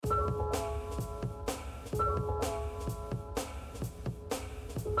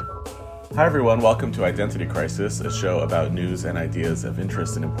Hi everyone, welcome to Identity Crisis, a show about news and ideas of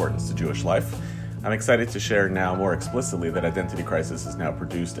interest and importance to Jewish life. I'm excited to share now more explicitly that Identity Crisis is now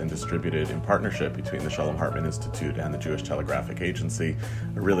produced and distributed in partnership between the Shalom Hartman Institute and the Jewish Telegraphic Agency,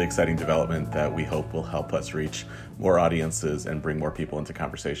 a really exciting development that we hope will help us reach more audiences and bring more people into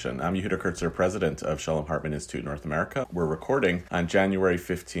conversation. I'm Yehuda Kurtzer, president of Shalom Hartman Institute North America. We're recording on January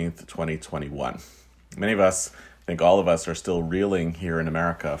 15th, 2021. Many of us, I think all of us, are still reeling here in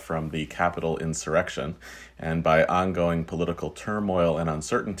America from the Capitol insurrection, and by ongoing political turmoil and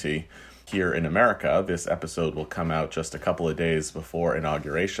uncertainty here in America, this episode will come out just a couple of days before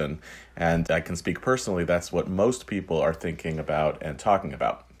inauguration, and I can speak personally, that's what most people are thinking about and talking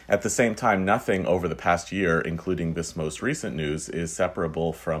about. At the same time, nothing over the past year, including this most recent news, is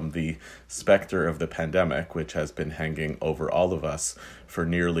separable from the specter of the pandemic, which has been hanging over all of us for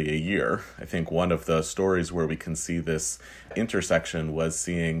nearly a year. I think one of the stories where we can see this intersection was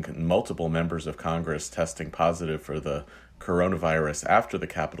seeing multiple members of Congress testing positive for the coronavirus after the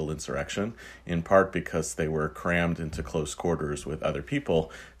Capitol insurrection, in part because they were crammed into close quarters with other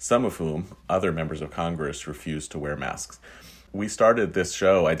people, some of whom, other members of Congress, refused to wear masks. We started this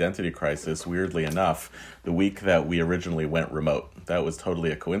show, Identity Crisis, weirdly enough, the week that we originally went remote. That was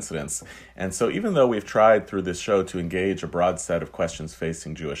totally a coincidence. And so even though we've tried through this show to engage a broad set of questions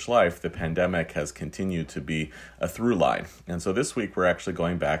facing Jewish life, the pandemic has continued to be a through line. And so this week we're actually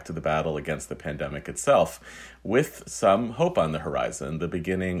going back to the battle against the pandemic itself, with some hope on the horizon, the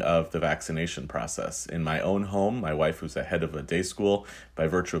beginning of the vaccination process. In my own home, my wife, who's the head of a day school, by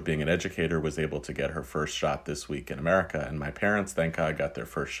virtue of being an educator, was able to get her first shot this week in America. And my parents, thank God, got their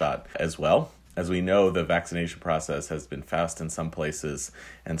first shot as well. As we know, the vaccination process has been fast in some places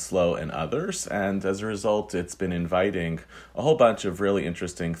and slow in others, and as a result, it's been inviting a whole bunch of really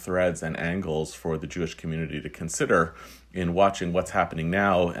interesting threads and angles for the Jewish community to consider in watching what's happening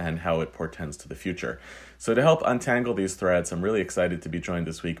now and how it portends to the future. So to help untangle these threads, I'm really excited to be joined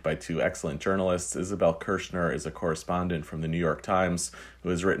this week by two excellent journalists. Isabel Kirshner is a correspondent from the New York Times who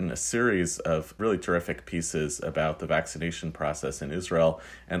has written a series of really terrific pieces about the vaccination process in Israel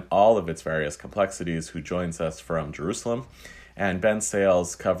and all of its various complexities, who joins us from Jerusalem. And Ben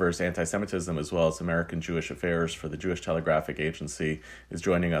Sales covers anti-Semitism as well as American Jewish affairs for the Jewish Telegraphic Agency, is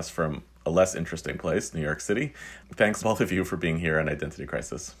joining us from a less interesting place, New York City. Thanks both of you for being here on Identity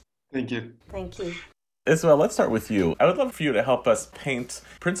Crisis. Thank you. Thank you. Isabel, let's start with you. I would love for you to help us paint,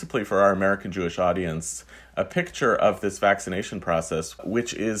 principally for our American Jewish audience, a picture of this vaccination process,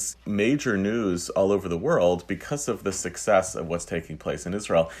 which is major news all over the world because of the success of what's taking place in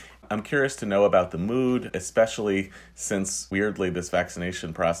Israel. I'm curious to know about the mood, especially since, weirdly, this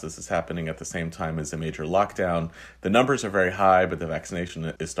vaccination process is happening at the same time as a major lockdown. The numbers are very high, but the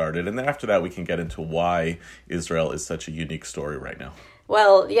vaccination is started. And then after that, we can get into why Israel is such a unique story right now.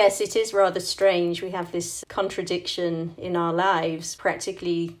 Well, yes, it is rather strange. We have this contradiction in our lives.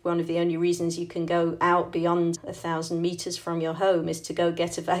 Practically one of the only reasons you can go out beyond 1,000 meters from your home is to go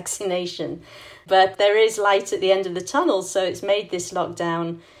get a vaccination. But there is light at the end of the tunnel, so it's made this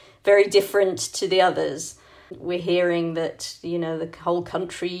lockdown very different to the others. We're hearing that, the whole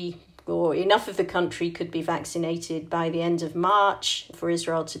country, or enough of the country, could be vaccinated by the end of March for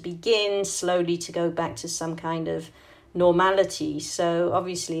Israel to begin slowly to go back to some kind of normality. So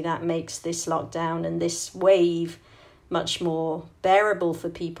obviously that makes this lockdown and this wave much more bearable for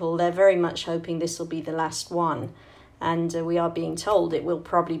people. They're very much hoping this will be the last one. And we are being told it will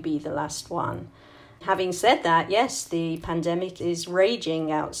probably be the last one. Having said that, yes, the pandemic is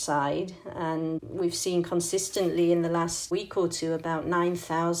raging outside, and we've seen consistently in the last week or two about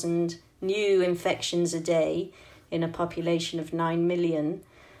 9,000 new infections a day in a population of 9 million.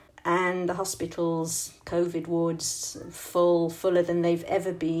 And the hospitals, COVID wards, fuller than they've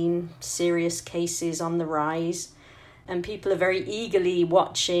ever been, serious cases on the rise. And people are very eagerly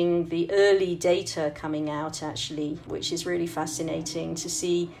watching the early data coming out, actually, which is really fascinating to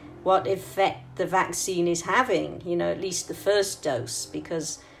see what effect the vaccine is having, at least the first dose,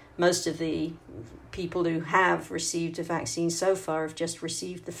 because most of the people who have received a vaccine so far have just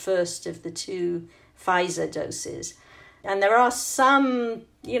received the first of the 2 Pfizer doses. And there are some,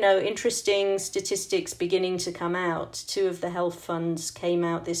 interesting statistics beginning to come out. 2 of the health funds came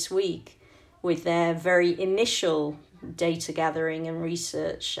out this week with their very initial data gathering and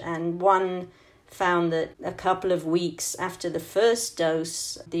research. And one found that a couple of weeks after the first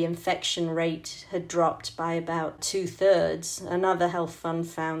dose, the infection rate had dropped by about 2/3. Another health fund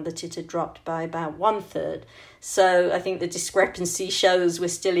found that it had dropped by about 1/3. So I think the discrepancy shows we're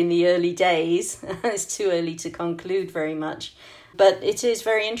still in the early days. It's too early to conclude very much. But it is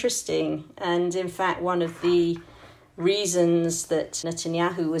very interesting. And in fact, one of the reasons that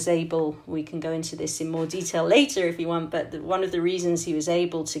Netanyahu was able, we can go into this in more detail later if you want, but one of the reasons he was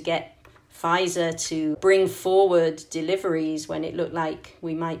able to get Pfizer to bring forward deliveries when it looked like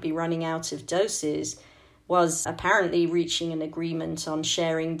we might be running out of doses was apparently reaching an agreement on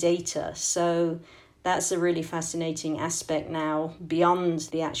sharing data. So that's a really fascinating aspect now beyond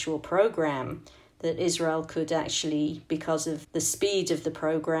the actual program, that Israel could actually, because of the speed of the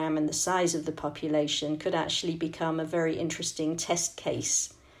program and the size of the population, could actually become a very interesting test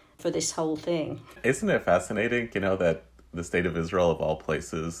case for this whole thing. Isn't it fascinating, that the state of Israel, of all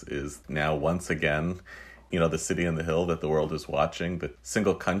places, is now once again, the city on the hill that the world is watching, the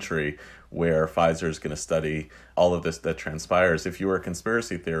single country where Pfizer is going to study all of this that transpires. If you were a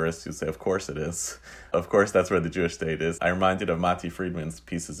conspiracy theorist, you'd say, of course it is. Of course, that's where the Jewish state is. I'm reminded of Mati Friedman's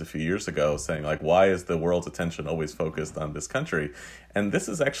pieces a few years ago saying, why is the world's attention always focused on this country? And this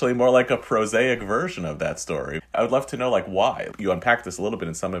is actually more like a prosaic version of that story. I would love to know, why. You unpacked this a little bit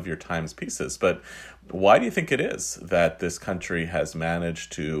in some of your Times pieces, but why do you think it is that this country has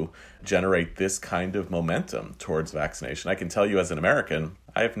managed to generate this kind of momentum towards vaccination? I can tell you as an American,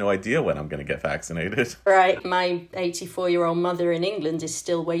 I have no idea when I'm going to get vaccinated. Right. My 84-year-old mother in England is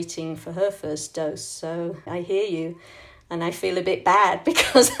still waiting for her first dose. So I hear you. And I feel a bit bad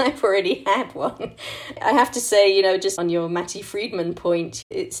because I've already had one. I have to say, just on your Mati Friedman point,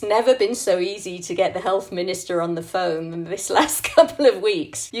 it's never been so easy to get the health minister on the phone than this last couple of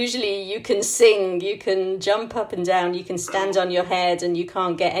weeks. Usually you can sing, you can jump up and down, you can stand on your head, and you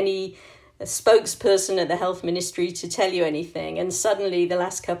can't get any spokesperson at the health ministry to tell you anything. And suddenly the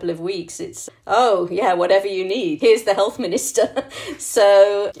last couple of weeks it's, oh yeah, whatever you need, here's the health minister.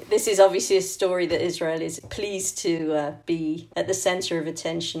 So this is obviously a story that Israel is pleased to be at the center of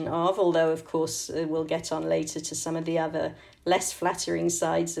attention of, although of course we'll get on later to some of the other less flattering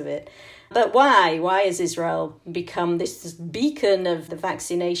sides of it. But why? Why has Israel become this beacon of the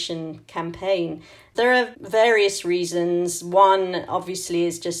vaccination campaign? There are various reasons. One, obviously,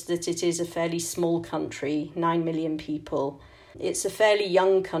 is just that it is a fairly small country, 9 million people. It's a fairly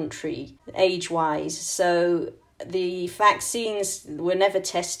young country, age-wise. So the vaccines were never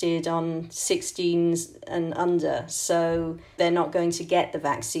tested on 16s and under. So they're not going to get the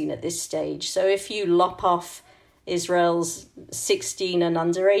vaccine at this stage. So if you lop off Israel's 16 and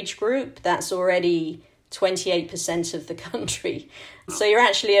under age group, that's already 28% of the country. So you're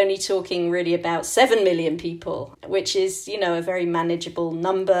actually only talking really about 7 million people, which is, a very manageable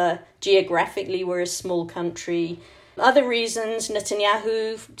number. Geographically, we're a small country. Other reasons,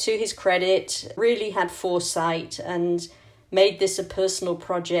 Netanyahu, to his credit, really had foresight and made this a personal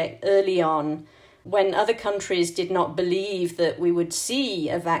project early on, when other countries did not believe that we would see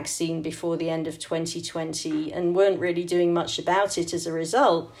a vaccine before the end of 2020 and weren't really doing much about it as a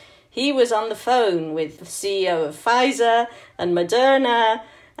result. He was on the phone with the CEO of Pfizer and Moderna,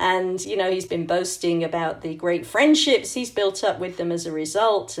 and, he's been boasting about the great friendships he's built up with them as a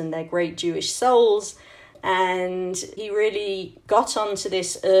result and their great Jewish souls. And he really got onto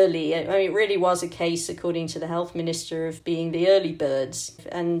this early. I mean, it really was a case, according to the health minister, of being the early birds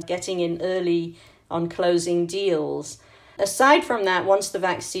and getting in early on closing deals. Aside from that, once the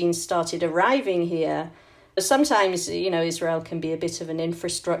vaccines started arriving here, sometimes, Israel can be a bit of an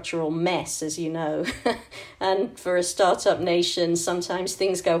infrastructural mess, as you know. And for a startup nation, sometimes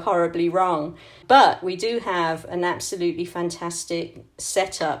things go horribly wrong. But we do have an absolutely fantastic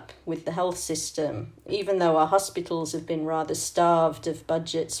setup with the health system, even though our hospitals have been rather starved of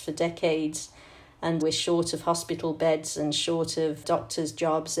budgets for decades, and we're short of hospital beds and short of doctors'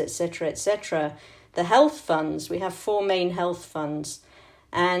 jobs, etc., etc. The health funds, we have 4 main health funds,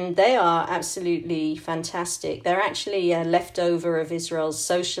 and they are absolutely fantastic. They're actually a leftover of Israel's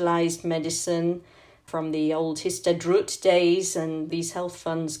socialized medicine from the old Histadrut days, and these health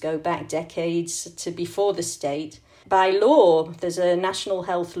funds go back decades to before the state. By law, there's a national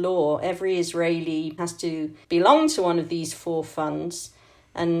health law. Every Israeli has to belong to one of these 4 funds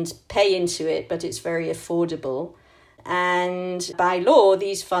and pay into it, but it's very affordable. And by law,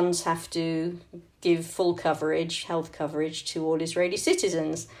 these funds have to give full coverage, health coverage, to all Israeli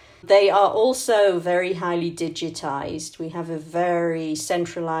citizens. They are also very highly digitized. We have a very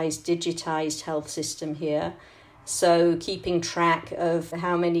centralized, digitized health system here. So keeping track of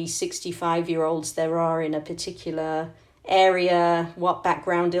how many 65-year-olds there are in a particular area, what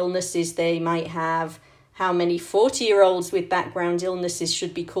background illnesses they might have, how many 40-year-olds with background illnesses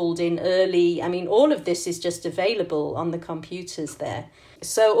should be called in early. I mean, all of this is just available on the computers there.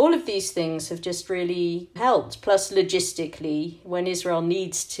 So all of these things have just really helped. Plus, logistically, when Israel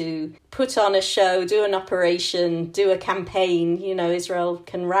needs to put on a show, do an operation, do a campaign, Israel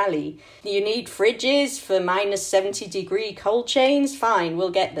can rally. You need fridges for minus 70-degree cold chains? Fine,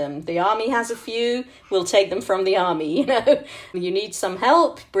 we'll get them. The army has a few, we'll take them from the army, You need some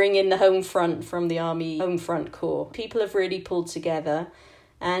help, bring in the home front from the army home front corps. People have really pulled together,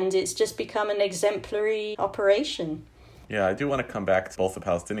 and it's just become an exemplary operation. Yeah, I do want to come back to both the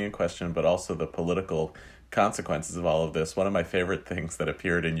Palestinian question, but also the political consequences of all of this. One of my favorite things that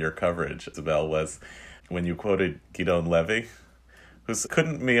appeared in your coverage, Isabel, was when you quoted Gidon Levy, who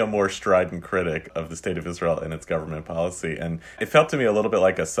couldn't be a more strident critic of the state of Israel and its government policy. And it felt to me a little bit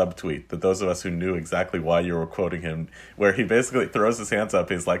like a subtweet that those of us who knew exactly why you were quoting him, where he basically throws his hands up.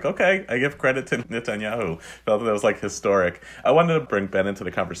 He's like, okay, I give credit to Netanyahu. Felt that was like historic. I wanted to bring Ben into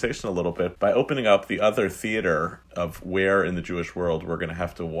the conversation a little bit by opening up the other theater of where in the Jewish world we're going to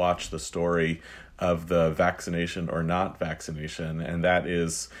have to watch the story of the vaccination or not vaccination. And that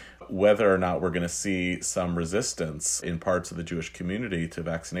is whether or not we're going to see some resistance in parts of the Jewish community to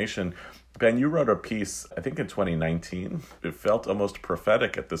vaccination. Ben, you wrote a piece, I think in 2019, it felt almost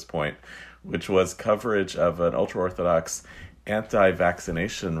prophetic at this point, which was coverage of an ultra-Orthodox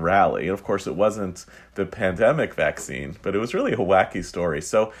anti-vaccination rally. And of course, it wasn't the pandemic vaccine, but it was really a wacky story.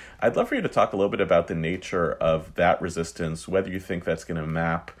 So I'd love for you to talk a little bit about the nature of that resistance, whether you think that's going to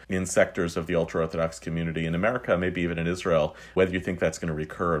map in sectors of the ultra-Orthodox community in America, maybe even in Israel, whether you think that's going to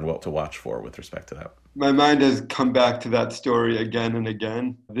recur and what to watch for with respect to that. My mind has come back to that story again and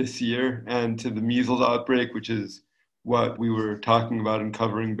again this year, and to the measles outbreak, which is what we were talking about and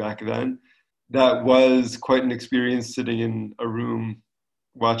covering back then. That was quite an experience, sitting in a room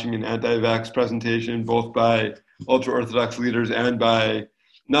watching an anti-vax presentation, both by ultra-Orthodox leaders and by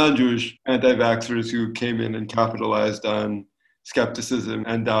non-Jewish anti-vaxxers who came in and capitalized on skepticism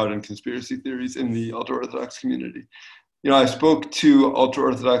and doubt and conspiracy theories in the ultra-Orthodox community. I spoke to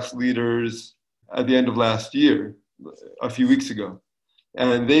ultra-Orthodox leaders at the end of last year, a few weeks ago,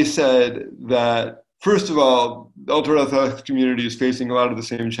 and they said that, first of all, the ultra-Orthodox community is facing a lot of the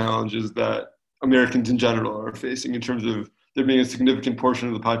same challenges that Americans in general are facing, in terms of there being a significant portion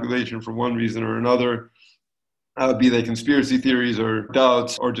of the population, for one reason or another, be they conspiracy theories or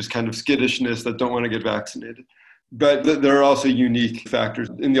doubts or just kind of skittishness, that don't want to get vaccinated. But there are also unique factors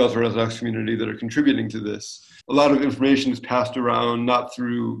in the ultra-Orthodox community that are contributing to this. A lot of information is passed around, not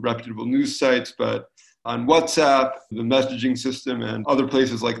through reputable news sites, but on WhatsApp, the messaging system, and other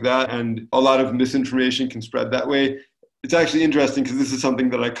places like that. And a lot of misinformation can spread that way. It's actually interesting because this is something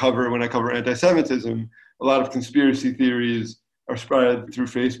that I cover when I cover anti-Semitism. A lot of conspiracy theories are spread through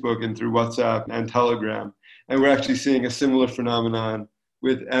Facebook and through WhatsApp and Telegram. And we're actually seeing a similar phenomenon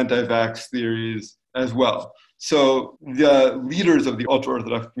with anti-vax theories as well. So the leaders of the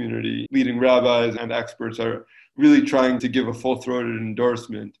ultra-Orthodox community, leading rabbis and experts, are really trying to give a full-throated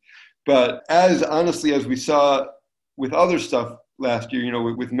endorsement. But as honestly as we saw with other stuff last year,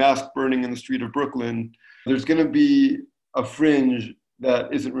 with mask burning in the street of Brooklyn, there's going to be a fringe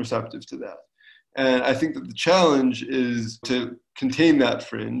that isn't receptive to that. And I think that the challenge is to contain that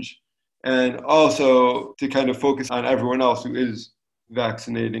fringe, and also to kind of focus on everyone else who is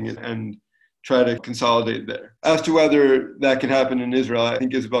vaccinating and try to consolidate there. As to whether that can happen in Israel, I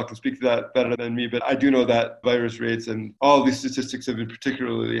think Isabel can speak to that better than me, but I do know that virus rates and all these statistics have been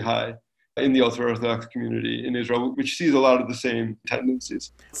particularly high in the ultra-Orthodox community in Israel, which sees a lot of the same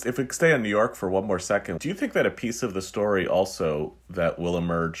tendencies. If we stay in New York for one more second, do you think that a piece of the story also that will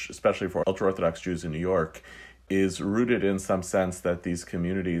emerge, especially for ultra-Orthodox Jews in New York, is rooted in some sense that these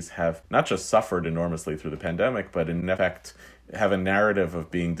communities have not just suffered enormously through the pandemic, but in effect have a narrative of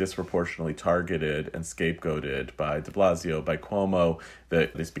being disproportionately targeted and scapegoated by de Blasio, by Cuomo,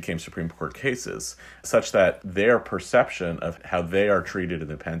 that this became Supreme Court cases, such that their perception of how they are treated in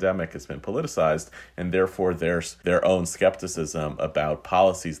the pandemic has been politicized, and therefore there's their own skepticism about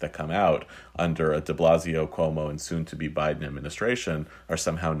policies that come out under a de Blasio, Cuomo, and soon-to-be Biden administration are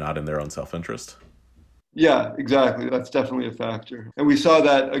somehow not in their own self-interest? Yeah, exactly. That's definitely a factor. And we saw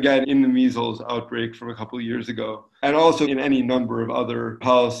that again in the measles outbreak from a couple of years ago, and also in any number of other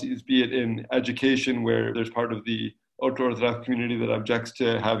policies, be it in education, where there's part of the ultra-Orthodox community that objects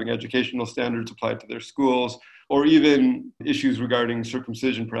to having educational standards applied to their schools, or even issues regarding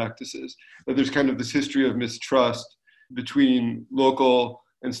circumcision practices. That there's kind of this history of mistrust between local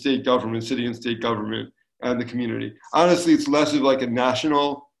and state government, city and state government, and the community. Honestly, it's less of like a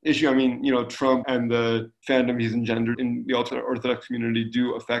national issue. I mean, Trump and the fandom he's engendered in the ultra-Orthodox community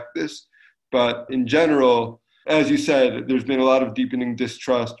do affect this. But in general, as you said, there's been a lot of deepening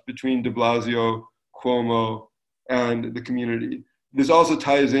distrust between de Blasio, Cuomo, and the community. This also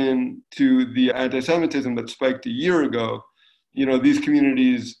ties in to the anti-Semitism that spiked a year ago. These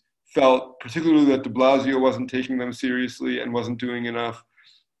communities felt particularly that de Blasio wasn't taking them seriously and wasn't doing enough.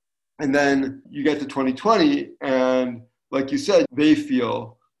 And then you get to 2020, and like you said, they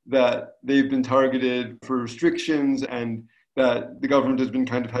feel that they've been targeted for restrictions and that the government has been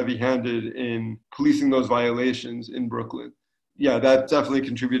kind of heavy-handed in policing those violations in Brooklyn. Yeah, that definitely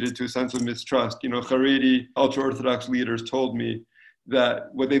contributed to a sense of mistrust. Haredi ultra-Orthodox leaders told me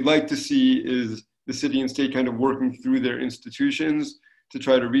that what they'd like to see is the city and state kind of working through their institutions to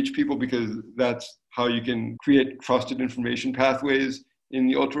try to reach people, because that's how you can create trusted information pathways in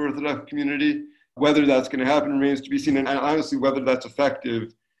the ultra-Orthodox community. Whether that's going to happen remains to be seen, and honestly, whether that's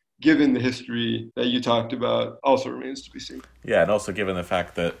effective, given the history that you talked about, also remains to be seen. Yeah, and also given the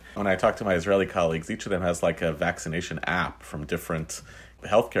fact that when I talk to my Israeli colleagues, each of them has like a vaccination app from different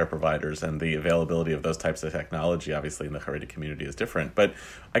healthcare providers, and the availability of those types of technology, obviously, in the Haredi community is different. But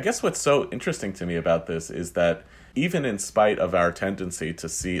I guess what's so interesting to me about this is that even in spite of our tendency to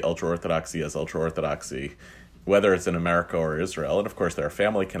see ultra-Orthodoxy as ultra-Orthodoxy, whether it's in America or Israel, and of course there are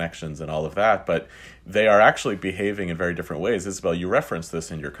family connections and all of that, but they are actually behaving in very different ways. Isabel, you referenced this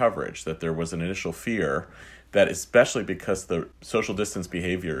in your coverage, that there was an initial fear that, especially because the social distance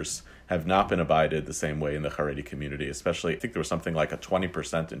behaviors have not been abided the same way in the Haredi community, especially, I think there was something like a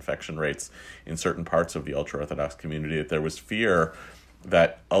 20% infection rates in certain parts of the ultra-Orthodox community, that there was fear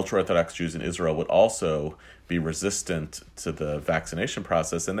that ultra-Orthodox Jews in Israel would also be resistant to the vaccination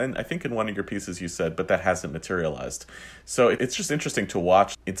process. And then I think in one of your pieces you said, but that hasn't materialized. So it's just interesting to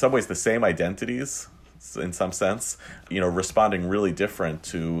watch, in some ways, the same identities, in some sense, responding really different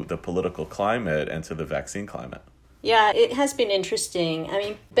to the political climate and to the vaccine climate. Yeah, it has been interesting. I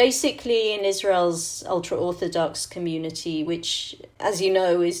mean, basically in Israel's ultra-Orthodox community, which, as you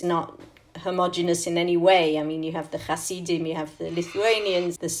know, is not homogeneous in any way. I mean, you have the Hasidim, you have the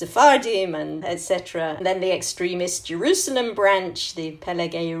Lithuanians, the Sephardim, and etc. And then the extremist Jerusalem branch, the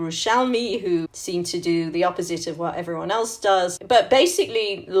Peleg Yerushalmi, who seem to do the opposite of what everyone else does. But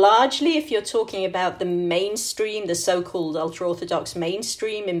basically, largely, if you're talking about the mainstream, the so-called ultra-Orthodox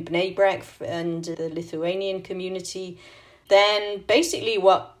mainstream in Bnei Brak and the Lithuanian community, then basically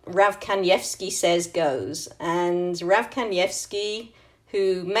what Rav Kanievsky says goes. And Rav Kanievsky,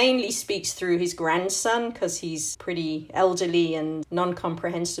 who mainly speaks through his grandson because he's pretty elderly and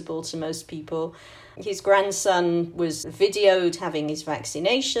non-comprehensible to most people. His grandson was videoed having his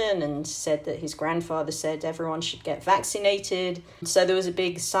vaccination and said that his grandfather said everyone should get vaccinated. So there was a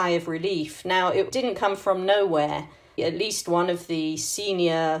big sigh of relief. Now, it didn't come from nowhere. At least one of the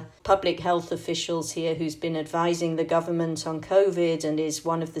senior public health officials here, who's been advising the government on COVID and is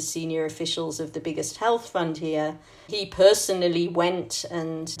one of the senior officials of the biggest health fund here, he personally went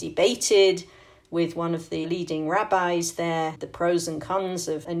and debated with one of the leading rabbis there the pros and cons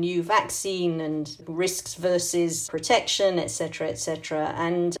of a new vaccine and risks versus protection, etc., etc.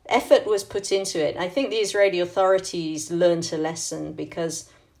 And effort was put into it. I think the Israeli authorities learned a lesson,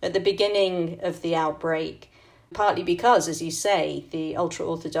 because at the beginning of the outbreak, partly because, as you say, the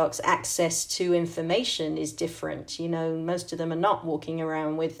ultra-Orthodox access to information is different. Most of them are not walking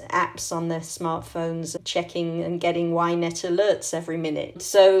around with apps on their smartphones, checking and getting Ynet alerts every minute.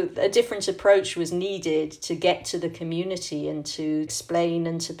 So a different approach was needed to get to the community and to explain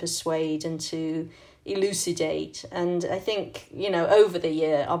and to persuade and to elucidate. And I think, over the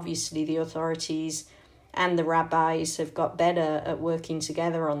year, obviously the authorities and the rabbis have got better at working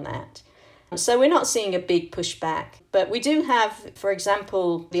together on that. So we're not seeing a big pushback, but we do have, for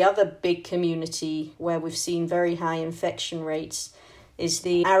example, the other big community where we've seen very high infection rates is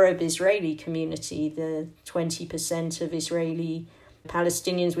the Arab Israeli community, the 20% of Israeli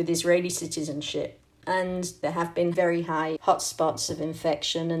Palestinians with Israeli citizenship. And there have been very high hotspots of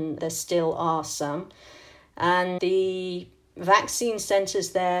infection, and there still are some. And the vaccine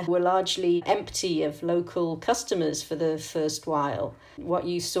centres there were largely empty of local customers for the first while. What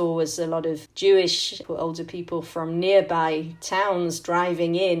you saw was a lot of Jewish older people from nearby towns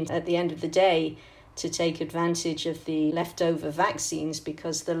driving in at the end of the day to take advantage of the leftover vaccines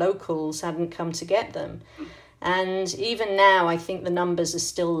because the locals hadn't come to get them. And even now, I think the numbers are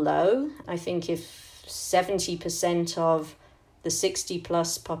still low. I think if 70% of the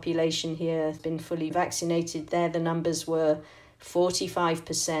 60-plus population here has been fully vaccinated, there the numbers were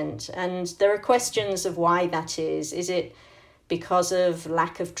 45%. And there are questions of why that is. Is it because of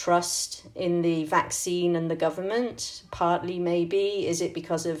lack of trust in the vaccine and the government? Partly, maybe. Is it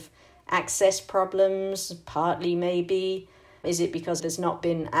because of access problems? Partly, maybe. Is it because there's not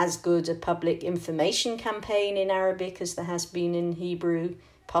been as good a public information campaign in Arabic as there has been in Hebrew?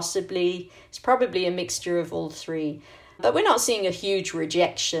 Possibly. It's probably a mixture of all three. But we're not seeing a huge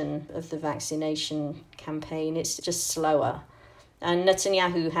rejection of the vaccination campaign. It's just slower. And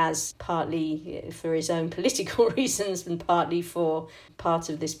Netanyahu has, partly for his own political reasons and partly for part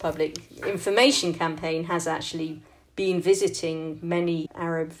of this public information campaign, has actually been visiting many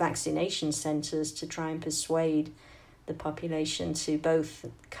Arab vaccination centres to try and persuade the population to both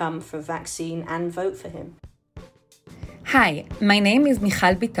come for vaccine and vote for him. Hi, my name is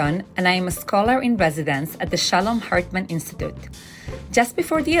Michal Biton, and I am a scholar in residence at the Shalom Hartman Institute. Just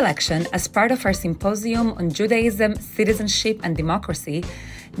before the election, as part of our symposium on Judaism, citizenship, and democracy,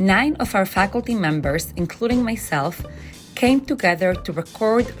 9 of our faculty members, including myself, came together to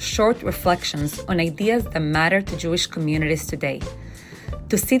record short reflections on ideas that matter to Jewish communities today.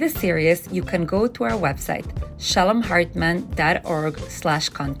 To see the series, you can go to our website,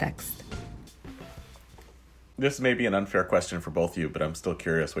 shalomhartman.org/context. This may be an unfair question for both of you, but I'm still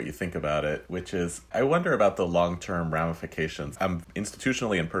curious what you think about it, which is, I wonder about the long-term ramifications. I'm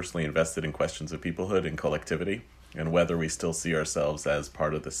institutionally and personally invested in questions of peoplehood and collectivity, and whether we still see ourselves as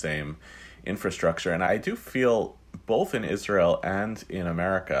part of the same infrastructure. And I do feel, both in Israel and in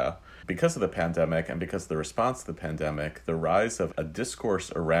America, because of the pandemic and because of the response to the pandemic, the rise of a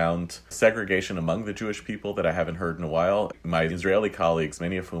discourse around segregation among the Jewish people that I haven't heard in a while. My Israeli colleagues,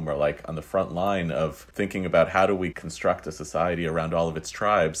 many of whom are like on the front line of thinking about how do we construct a society around all of its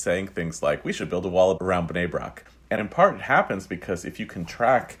tribes, saying things like, we should build a wall around Bnei Brak. And in part it happens because if you can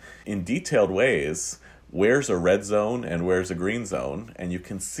track in detailed ways where's a red zone and where's a green zone, and you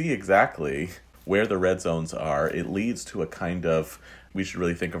can see exactly where the red zones are, it leads to a kind of, we should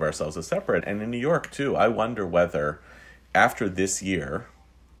really think of ourselves as separate. And in New York, too, I wonder whether after this year,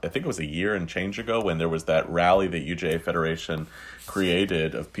 I think it was a year and change ago when there was that rally that UJA Federation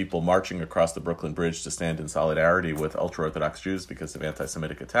created of people marching across the Brooklyn Bridge to stand in solidarity with ultra-Orthodox Jews because of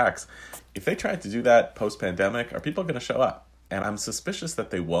anti-Semitic attacks. If they tried to do that post-pandemic, are people going to show up? And I'm suspicious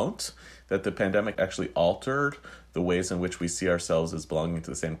that they won't, that the pandemic actually altered the ways in which we see ourselves as belonging to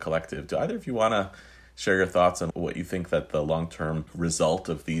the same collective. Do either of you want to share your thoughts on what you think that the long-term result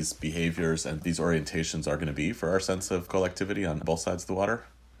of these behaviors and these orientations are going to be for our sense of collectivity on both sides of the water?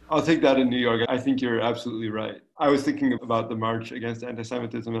 I'll take that in New York. I think you're absolutely right. I was thinking about the March Against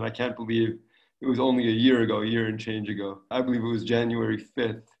Anti-Semitism, and I can't believe it was only a year and change ago. I believe it was January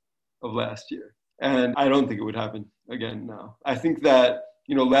 5th of last year. And I don't think it would happen again now. I think that,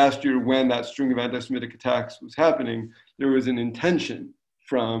 last year when that string of anti-Semitic attacks was happening, there was an intention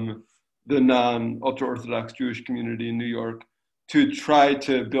from the non-ultra-Orthodox Jewish community in New York to try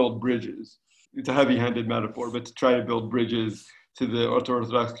to build bridges. It's a heavy-handed metaphor, but to try to build bridges to the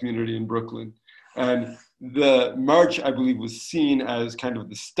ultra-Orthodox community in Brooklyn. And the march, I believe, was seen as kind of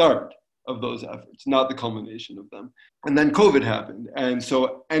the start of those efforts, not the culmination of them. And then COVID happened. And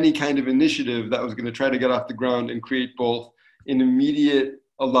so any kind of initiative that was going to try to get off the ground and create both an immediate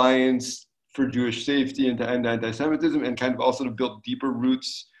alliance for Jewish safety and to end anti-Semitism, and kind of also to build deeper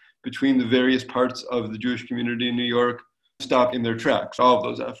roots between the various parts of the Jewish community in New York, stopped in their tracks, all of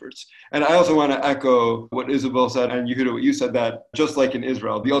those efforts. And I also want to echo what Isabel said, and Yehuda, what you said, that just like in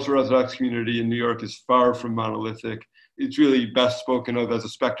Israel, the ultra-Orthodox community in New York is far from monolithic. It's really best spoken of as a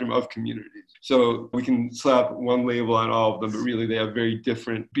spectrum of communities. So we can slap one label on all of them, but really they have very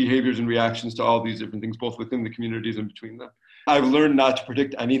different behaviors and reactions to all these different things, both within the communities and between them. I've learned not to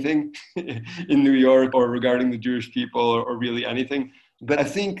predict anything in New York or regarding the Jewish people or really anything. But I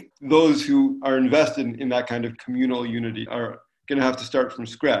think those who are invested in that kind of communal unity are going to have to start from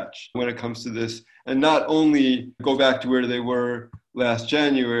scratch when it comes to this, and not only go back to where they were last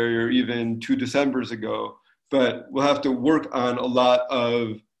January or even 2 Decembers ago, but we'll have to work on a lot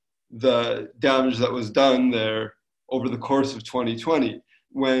of the damage that was done there over the course of 2020.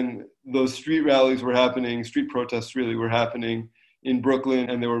 When those street rallies were happening, street protests really were happening in Brooklyn,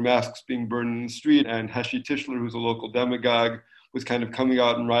 and there were masks being burned in the street, and Heshi Tischler, who's a local demagogue, was kind of coming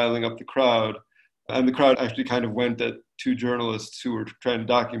out and riling up the crowd. And the crowd actually kind of went at 2 journalists who were trying to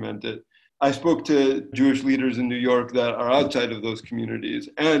document it. I spoke to Jewish leaders in New York that are outside of those communities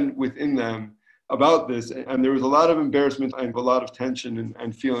and within them about this. And there was a lot of embarrassment and a lot of tension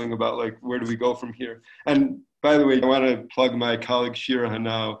and feeling about, like, where do we go from here? And by the way, I want to plug my colleague Shira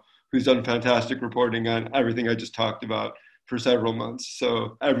Hanau, who's done fantastic reporting on everything I just talked about for several months.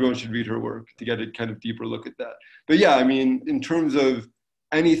 So everyone should read her work to get a kind of deeper look at that. But yeah, I mean, in terms of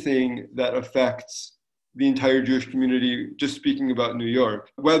anything that affects the entire Jewish community, just speaking about New York,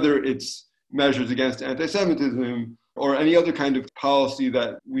 whether it's measures against anti-Semitism or any other kind of policy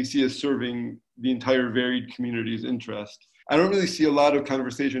that we see as serving the entire varied community's interest, I don't really see a lot of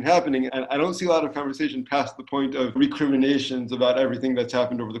conversation happening, and I don't see a lot of conversation past the point of recriminations about everything that's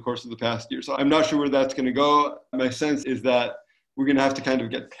happened over the course of the past year. So I'm not sure where that's going to go. My sense is that we're going to have to kind of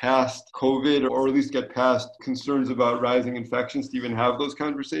get past COVID, or at least get past concerns about rising infections to even have those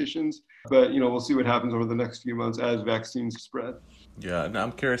conversations. But, we'll see what happens over the next few months as vaccines spread. Yeah, and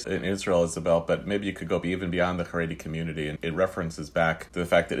I'm curious in Israel, Isabel, but maybe you could go even beyond the Haredi community. And it references back to the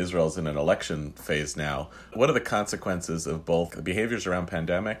fact that Israel is in an election phase now. What are the consequences of both the behaviors around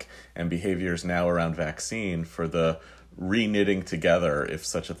pandemic and behaviors now around vaccine for the re-knitting together, if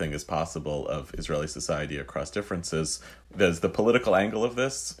such a thing is possible, of Israeli society across differences? There's the political angle of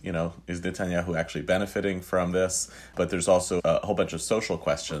this, is Netanyahu actually benefiting from this? But there's also a whole bunch of social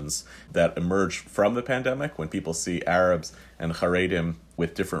questions that emerge from the pandemic when people see Arabs and Haredim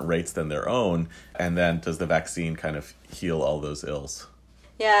with different rates than their own. And then does the vaccine kind of heal all those ills?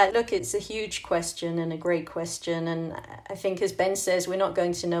 Yeah, look, it's a huge question and a great question. And I think, as Ben says, we're not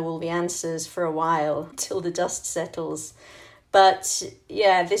going to know all the answers for a while till the dust settles. But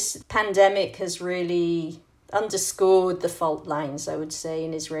yeah, this pandemic has really underscored the fault lines, I would say,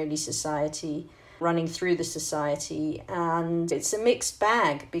 in Israeli society, running through the society. And it's a mixed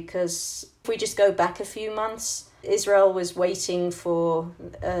bag, because if we just go back a few months, Israel was waiting for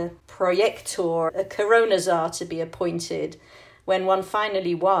a proyector, a corona czar, to be appointed. When one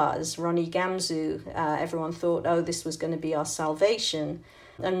finally was, Ronnie Gamzu, everyone thought, this was going to be our salvation.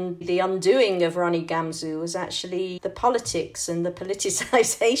 And the undoing of Ronnie Gamzu was actually the politics and the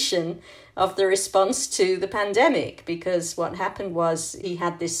politicization of the response to the pandemic, because what happened was he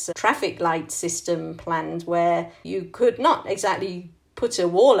had this traffic light system planned where you could not exactly put a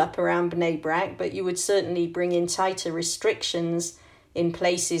wall up around Bnei Brak, but you would certainly bring in tighter restrictions in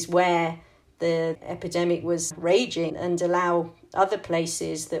places where the epidemic was raging and allow other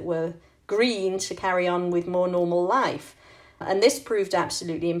places that were green to carry on with more normal life. And this proved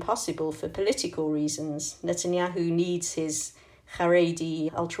absolutely impossible for political reasons. Netanyahu needs his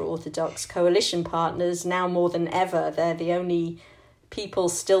Haredi ultra-Orthodox coalition partners now more than ever. They're the only people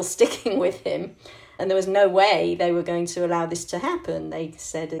still sticking with him. And there was no way they were going to allow this to happen. They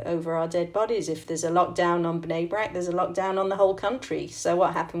said, over our dead bodies, if there's a lockdown on Bnei Brak, there's a lockdown on the whole country. So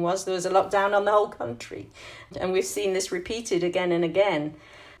what happened was there was a lockdown on the whole country. And we've seen this repeated again and again.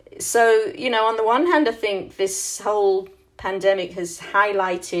 So, on the one hand, I think this whole pandemic has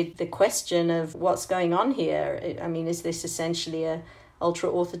highlighted the question of what's going on here. I mean, is this essentially a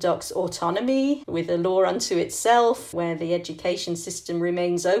ultra-Orthodox autonomy with a law unto itself, where the education system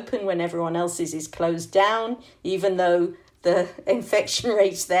remains open when everyone else's is closed down, even though the infection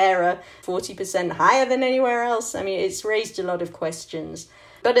rates there are 40% higher than anywhere else? I mean, it's raised a lot of questions.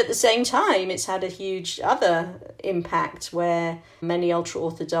 But at the same time, it's had a huge other impact, where many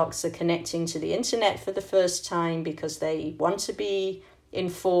ultra-Orthodox are connecting to the internet for the first time because they want to be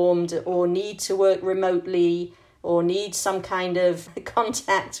informed or need to work remotely or need some kind of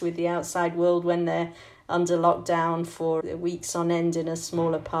contact with the outside world when they're under lockdown for weeks on end in a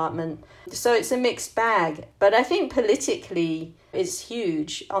small apartment. So it's a mixed bag. But I think politically it's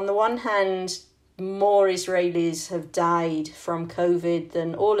huge. On the one hand, more Israelis have died from COVID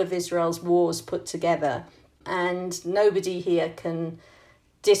than all of Israel's wars put together. And nobody here can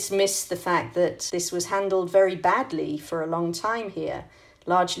dismiss the fact that this was handled very badly for a long time here,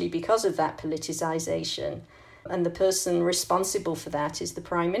 largely because of that politicization. And the person responsible for that is the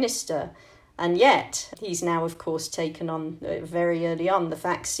Prime Minister. And yet, he's now, of course, taken on very early on the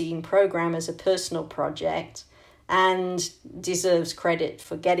vaccine program as a personal project and deserves credit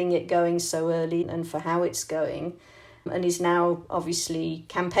for getting it going so early and for how it's going. And is now obviously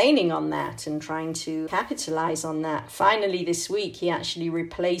campaigning on that and trying to capitalize on that. Finally, this week, he actually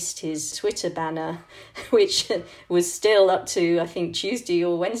replaced his Twitter banner, which was still up to, I think, Tuesday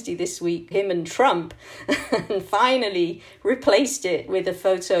or Wednesday this week, him and Trump, and finally replaced it with a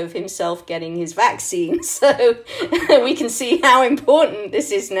photo of himself getting his vaccine. So we can see how important this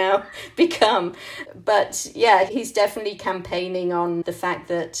is now become. But yeah, he's definitely campaigning on the fact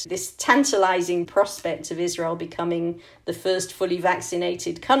that this tantalizing prospect of Israel becoming the first fully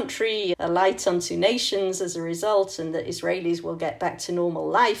vaccinated country, a light unto nations as a result, and that Israelis will get back to normal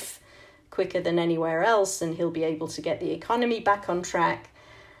life quicker than anywhere else, and he'll be able to get the economy back on track.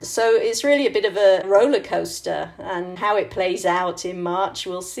 So it's really a bit of a roller coaster, and how it plays out in March,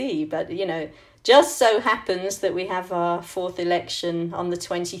 we'll see. But, just so happens that we have our fourth election on the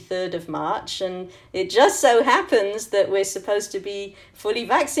 23rd of March, and it just so happens that we're supposed to be fully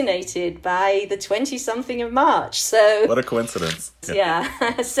vaccinated by the 20-something of March. So what a coincidence.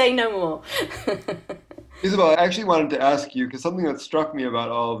 Yeah, say no more. Isabel, I actually wanted to ask you, because something that struck me about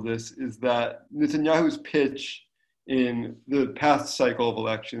all of this is that Netanyahu's pitch in the past cycle of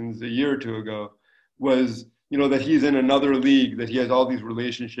elections a year or two ago was, that he's in another league, that he has all these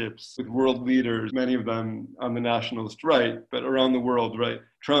relationships with world leaders, many of them on the nationalist right, but around the world, right?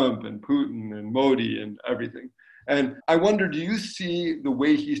 Trump and Putin and Modi and everything. And I wonder, do you see the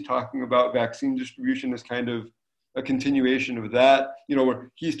way he's talking about vaccine distribution as kind of a continuation of that,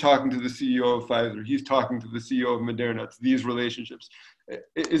 where he's talking to the CEO of Pfizer, he's talking to the CEO of Moderna, it's these relationships.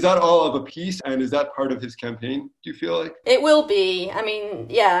 Is that all of a piece, and is that part of his campaign, do you feel like? It will be. I mean,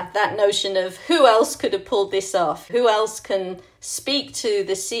 that notion of who else could have pulled this off? Who else can speak to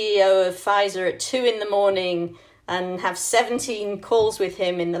the CEO of Pfizer at 2 a.m. and have 17 calls with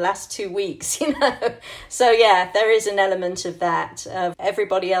him in the last 2 weeks, So there is an element of that.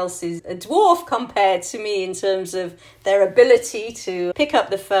 Everybody else is a dwarf compared to me in terms of their ability to pick up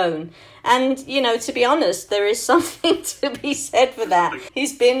the phone. And, to be honest, there is something to be said for that.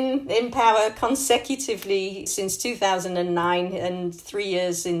 He's been in power consecutively since 2009 and 3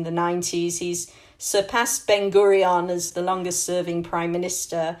 years in the 90s. He's surpassed Ben-Gurion as the longest serving prime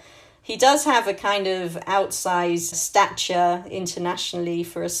minister. He does have a kind of outsized stature internationally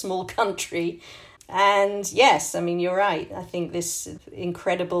for a small country. And yes, I mean, you're right. I think this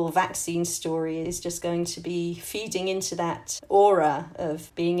incredible vaccine story is just going to be feeding into that aura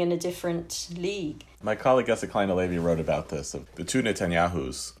of being in a different league. My colleague Essa Klein-Alevi wrote about this. The two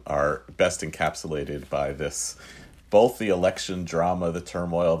Netanyahus are best encapsulated by this. Both the election drama, the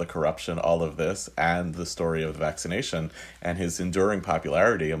turmoil, the corruption, all of this, and the story of the vaccination, and his enduring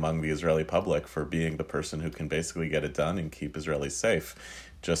popularity among the Israeli public for being the person who can basically get it done and keep Israelis safe.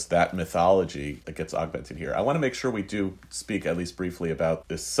 Just that mythology that gets augmented here. I want to make sure we do speak at least briefly about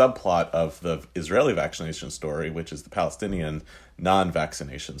this subplot of the Israeli vaccination story, which is the Palestinian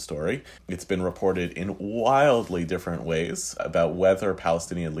non-vaccination story. It's been reported in wildly different ways about whether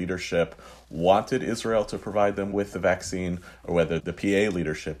Palestinian leadership wanted Israel to provide them with the vaccine or whether the PA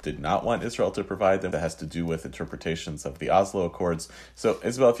leadership did not want Israel to provide them. That has to do with interpretations of the Oslo Accords. So,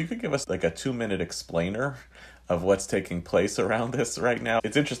 Isabel, if you could give us like a 2-minute explainer of what's taking place around this right now.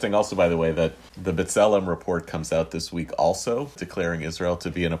 It's interesting also, by the way, that the B'Tselem report comes out this week also, declaring Israel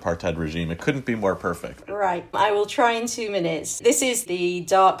to be an apartheid regime. It couldn't be more perfect. Right. I will try in 2 minutes. This is the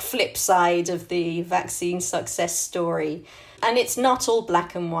dark flip side of the vaccine success story. And it's not all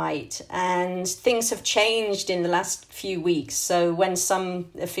black and white. And things have changed in the last few weeks. So when some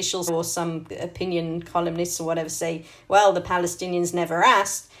officials or some opinion columnists or whatever say, well, the Palestinians never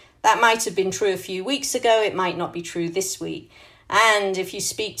asked, that might have been true a few weeks ago. It might not be true this week. And if you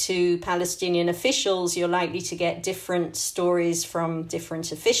speak to Palestinian officials, you're likely to get different stories from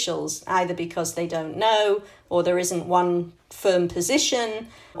different officials, either because they don't know, or there isn't one firm position,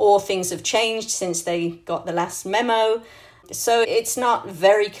 or things have changed since they got the last memo. So it's not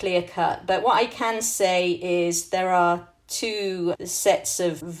very clear cut. But what I can say is there are two sets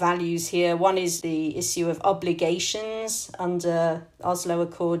of values here. One is the issue of obligations under Oslo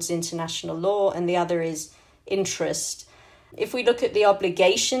Accords international law, and the other is interest. If we look at the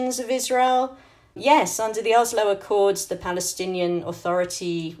obligations of Israel, yes, under the Oslo Accords, the Palestinian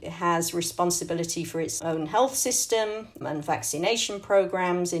Authority has responsibility for its own health system and vaccination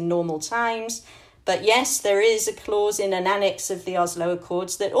programs in normal times. But yes, there is a clause in an annex of the Oslo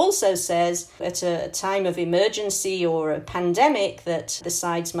Accords that also says at a time of emergency or a pandemic that the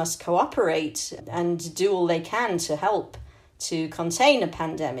sides must cooperate and do all they can to help to contain a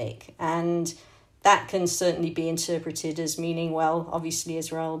pandemic. And that can certainly be interpreted as meaning, well, obviously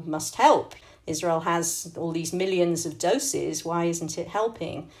Israel must help. Israel has all these millions of doses. Why isn't it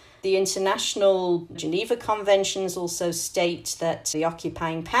helping? The international Geneva Conventions also state that the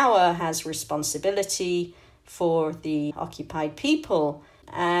occupying power has responsibility for the occupied people.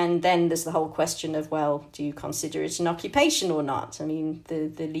 And then there's the whole question of, well, do you consider it an occupation or not? I mean, the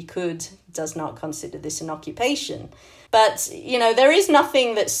Likud does not consider this an occupation. But, there is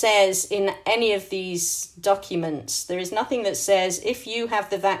nothing that says in any of these documents, there is nothing that says if you have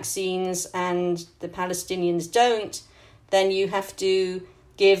the vaccines and the Palestinians don't, then you have to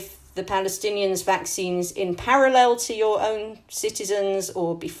give the Palestinians vaccines in parallel to your own citizens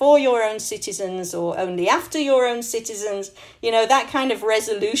or before your own citizens or only after your own citizens. That kind of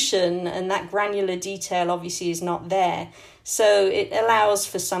resolution and that granular detail obviously is not there. So it allows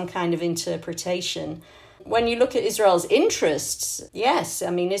for some kind of interpretation. When you look at Israel's interests, yes,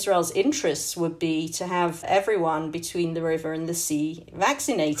 I mean, Israel's interests would be to have everyone between the river and the sea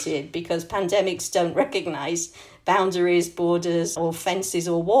vaccinated because pandemics don't recognize boundaries, borders, or fences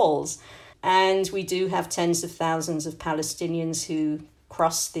or walls. And we do have tens of thousands of Palestinians who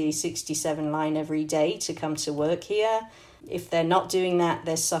cross the 67 line every day to come to work here. If they're not doing that,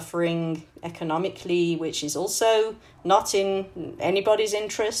 they're suffering economically, which is also not in anybody's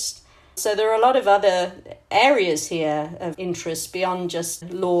interest. So there are a lot of other areas here of interest beyond just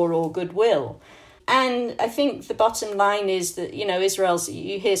law or goodwill. And I think the bottom line is that,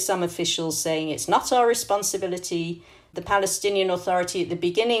 you hear some officials saying it's not our responsibility. The Palestinian Authority at the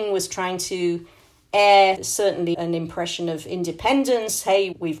beginning was trying to air certainly an impression of independence.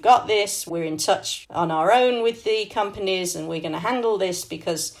 Hey, we've got this. We're in touch on our own with the companies and we're going to handle this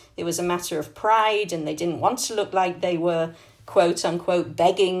because it was a matter of pride and they didn't want to look like they were, quote unquote,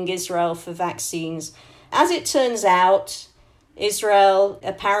 begging Israel for vaccines. As it turns out, Israel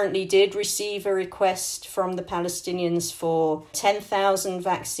apparently did receive a request from the Palestinians for 10,000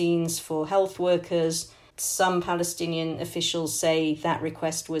 vaccines for health workers. Some Palestinian officials say that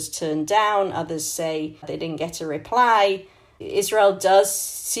request was turned down. Others say they didn't get a reply. Israel does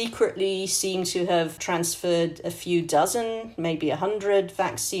secretly seem to have transferred a few dozen, maybe 100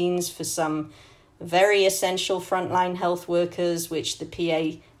 vaccines for some very essential frontline health workers, which the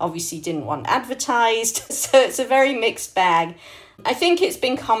PA obviously didn't want advertised. So it's a very mixed bag. I think it's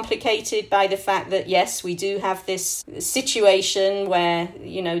been complicated by the fact that, yes, we do have this situation where,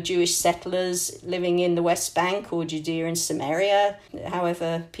 Jewish settlers living in the West Bank or Judea and Samaria,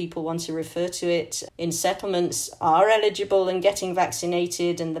 however people want to refer to it, in settlements are eligible and getting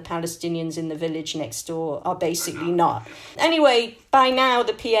vaccinated, and the Palestinians in the village next door are basically not. Anyway, by now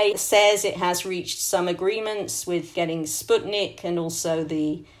the PA says it has reached some agreements with getting Sputnik and also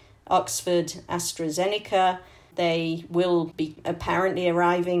the Oxford AstraZeneca. They will be apparently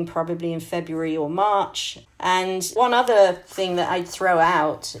arriving probably in February or March. And one other thing that I'd throw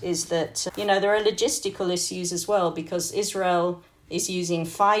out is that, there are logistical issues as well, because Israel is using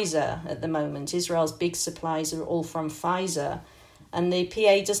Pfizer at the moment. Israel's big supplies are all from Pfizer. And the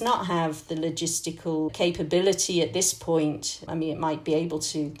PA does not have the logistical capability at this point. I mean, it might be able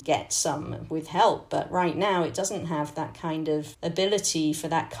to get some with help, but right now it doesn't have that kind of ability for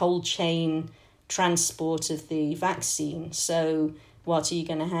that cold chain transport of the vaccine. So what are you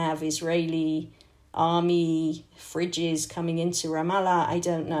going to have? Israeli army fridges coming into Ramallah? I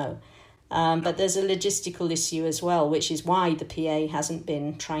don't know. But there's a logistical issue as well, which is why the PA hasn't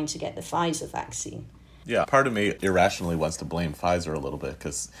been trying to get the Pfizer vaccine. Yeah, part of me irrationally wants to blame Pfizer a little bit,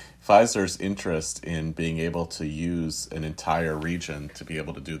 because Pfizer's interest in being able to use an entire region to be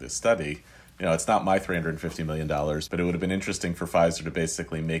able to do this study, it's not my $350 million, but it would have been interesting for Pfizer to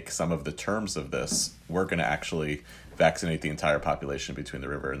basically make some of the terms of this. We're going to actually vaccinate the entire population between the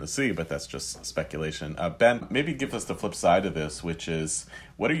river and the sea, but that's just speculation. Ben, maybe give us the flip side of this, which is,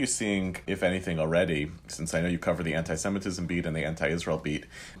 what are you seeing, if anything, already, since I know you cover the anti-Semitism beat and the anti-Israel beat,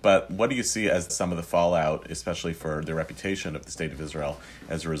 but what do you see as some of the fallout, especially for the reputation of the State of Israel,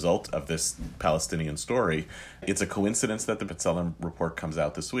 as a result of this Palestinian story? It's a coincidence that the B'Tselem report comes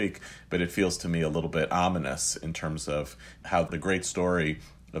out this week, but it feels to me a little bit ominous in terms of how the great story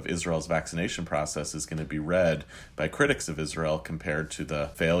of Israel's vaccination process is going to be read by critics of Israel compared to the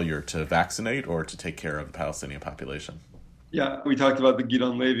failure to vaccinate or to take care of the Palestinian population. Yeah, we talked about the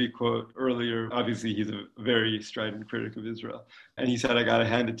Gideon Levy quote earlier. Obviously, he's a very strident critic of Israel. And he said, I got to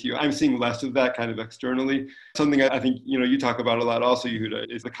hand it to you. I'm seeing less of that kind of externally. Something I think, you talk about a lot also, Yehuda,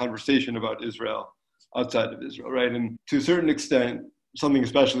 is the conversation about Israel outside of Israel, right? And to a certain extent, something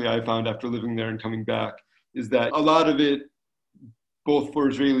especially I found after living there and coming back, is that a lot of it, both for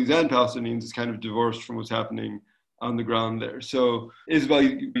Israelis and Palestinians, is kind of divorced from what's happening on the ground there. So Isabel,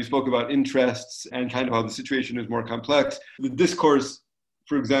 you spoke about interests and kind of how the situation is more complex. The discourse,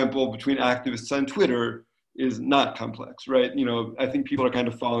 for example, between activists on Twitter is not complex, right? I think people are kind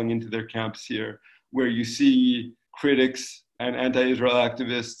of falling into their camps here, where you see critics and anti-Israel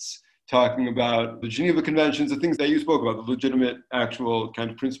activists talking about the Geneva Conventions, the things that you spoke about, the legitimate, actual kind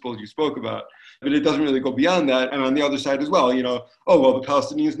of principles you spoke about. But it doesn't really go beyond that. And on the other side as well, the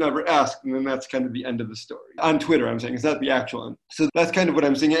Palestinians never asked, and then that's kind of the end of the story. On Twitter, I'm saying, it's not the actual end. So that's kind of what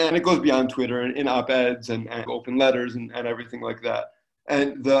I'm saying. And it goes beyond Twitter and in op-eds and open letters and everything like that.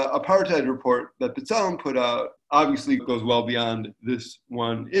 And the apartheid report that B'Tselem put out obviously goes well beyond this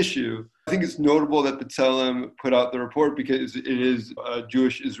one issue. I think it's notable that B'Tselem put out the report because it is a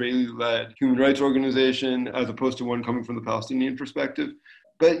Jewish Israeli-led human rights organization as opposed to one coming from the Palestinian perspective.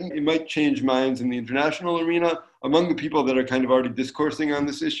 But it might change minds in the international arena. Among the people that are kind of already discoursing on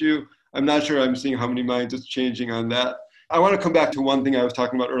this issue, I'm not sure I'm seeing how many minds it's changing on that. I want to come back to one thing I was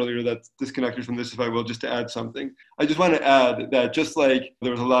talking about earlier that's disconnected from this, if I will, just to add something. I just want to add that just like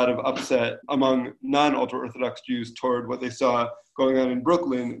there was a lot of upset among non-ultra-Orthodox Jews toward what they saw going on in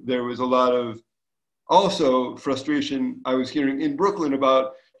Brooklyn, there was a lot of also frustration I was hearing in Brooklyn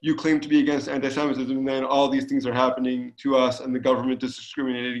about you claim to be against anti-Semitism, and then all these things are happening to us, and the government is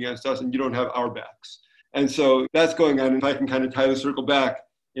discriminating against us, and you don't have our backs. And so that's going on. And if I can kind of tie the circle back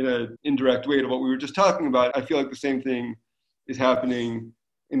in an indirect way to what we were just talking about, I feel like the same thing is happening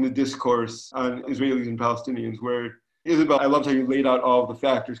in the discourse on Israelis and Palestinians, where, Isabel, I loved how you laid out all of the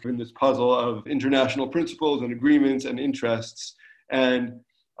factors in this puzzle of international principles and agreements and interests. And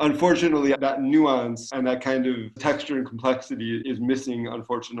unfortunately, that nuance and that kind of texture and complexity is missing,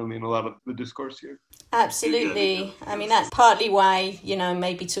 unfortunately, in a lot of the discourse here. Absolutely. I mean, that's partly why,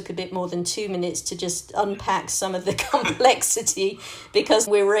 maybe took a bit more than 2 minutes to just unpack some of the complexity, because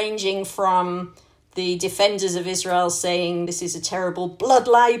we're ranging from the defenders of Israel saying this is a terrible blood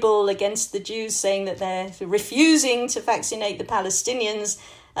libel against the Jews, saying that they're refusing to vaccinate the Palestinians,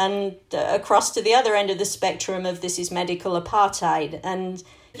 and across to the other end of the spectrum of this is medical apartheid. And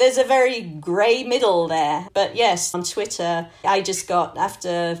there's a very grey middle there. But yes, on Twitter, I just got,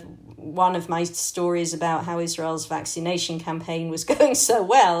 after one of my stories about how Israel's vaccination campaign was going so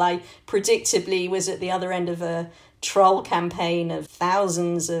well, I predictably was at the other end of a troll campaign of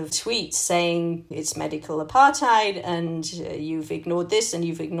thousands of tweets saying it's medical apartheid and you've ignored this and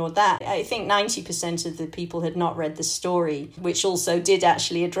you've ignored that. I think 90% of the people had not read the story, which also did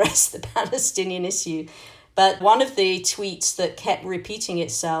actually address the Palestinian issue. But one of the tweets that kept repeating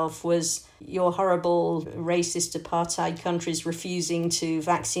itself was, your horrible racist apartheid countries refusing to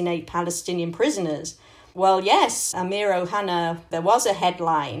vaccinate Palestinian prisoners. Well, yes, Amir Ohana, there was a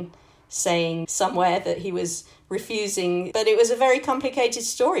headline saying somewhere that he was refusing, but it was a very complicated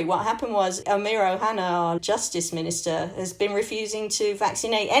story. What happened was Amir Ohana, our justice minister, has been refusing to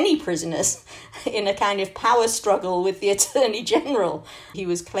vaccinate any prisoners in a kind of power struggle with the attorney general. He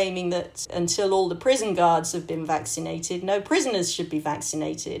was claiming that until all the prison guards have been vaccinated, no prisoners should be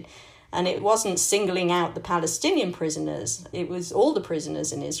vaccinated. And it wasn't singling out the Palestinian prisoners, it was all the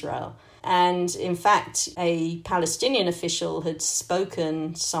prisoners in Israel. And in fact, a Palestinian official had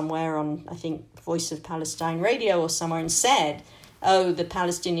spoken somewhere on, I think, Voice of Palestine radio or somewhere, and said, oh, the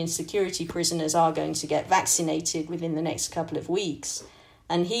Palestinian security prisoners are going to get vaccinated within the next couple of weeks.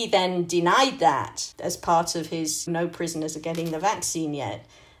 And he then denied that as part of his no prisoners are getting the vaccine yet.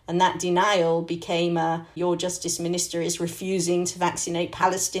 And that denial became your justice minister is refusing to vaccinate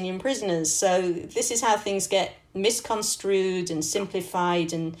Palestinian prisoners. So this is how things get misconstrued and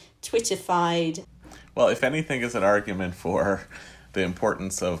simplified and Twitterfied. Well, if anything is an argument for the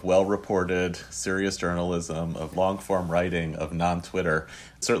importance of well-reported, serious journalism, of long-form writing, of non-Twitter,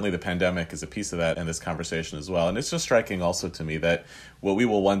 certainly the pandemic is a piece of that in this conversation as well. And it's just striking also to me that what we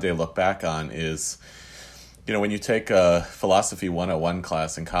will one day look back on is, when you take a philosophy 101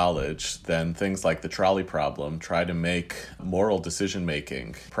 class in college, then things like the trolley problem try to make moral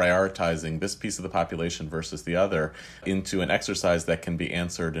decision-making, prioritizing this piece of the population versus the other, into an exercise that can be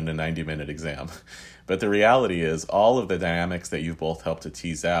answered in a 90-minute exam. But the reality is all of the dynamics that you've both helped to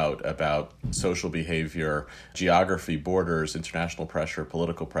tease out about social behavior, geography, borders, international pressure,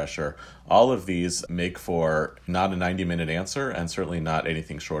 political pressure, all of these make for not a 90-minute answer and certainly not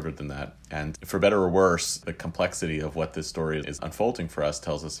anything shorter than that. And for better or worse, the complexity of what this story is unfolding for us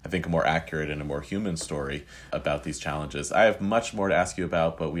tells us, I think, a more accurate and a more human story about these challenges. I have much more to ask you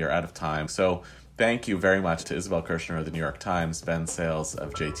about, but we are out of time. So thank you very much to Isabel Kirshner of the New York Times, Ben Sales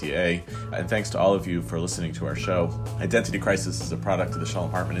of JTA, and thanks to all of you for listening to our show. Identity Crisis is a product of the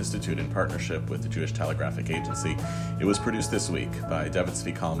Shalom Hartman Institute in partnership with the Jewish Telegraphic Agency. It was produced this week by David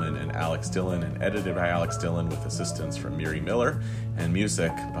Zvi Kalman and Alex Dillon, and edited by Alex Dillon with assistance from Miri Miller, and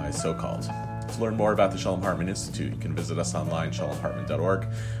music by So Called. To learn more about the Shalom Hartman Institute, you can visit us online, shalomhartman.org.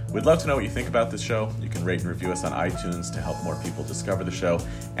 We'd love to know what you think about this show. You can rate and review us on iTunes to help more people discover the show,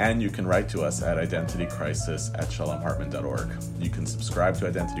 and you can write to us at identitycrisis@shalomhartman.org. You can subscribe to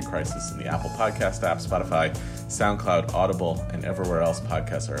Identity Crisis in the Apple Podcast app, Spotify, SoundCloud, Audible, and everywhere else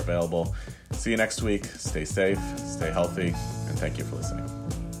podcasts are available. See you next week. Stay safe, stay healthy, and thank you for listening.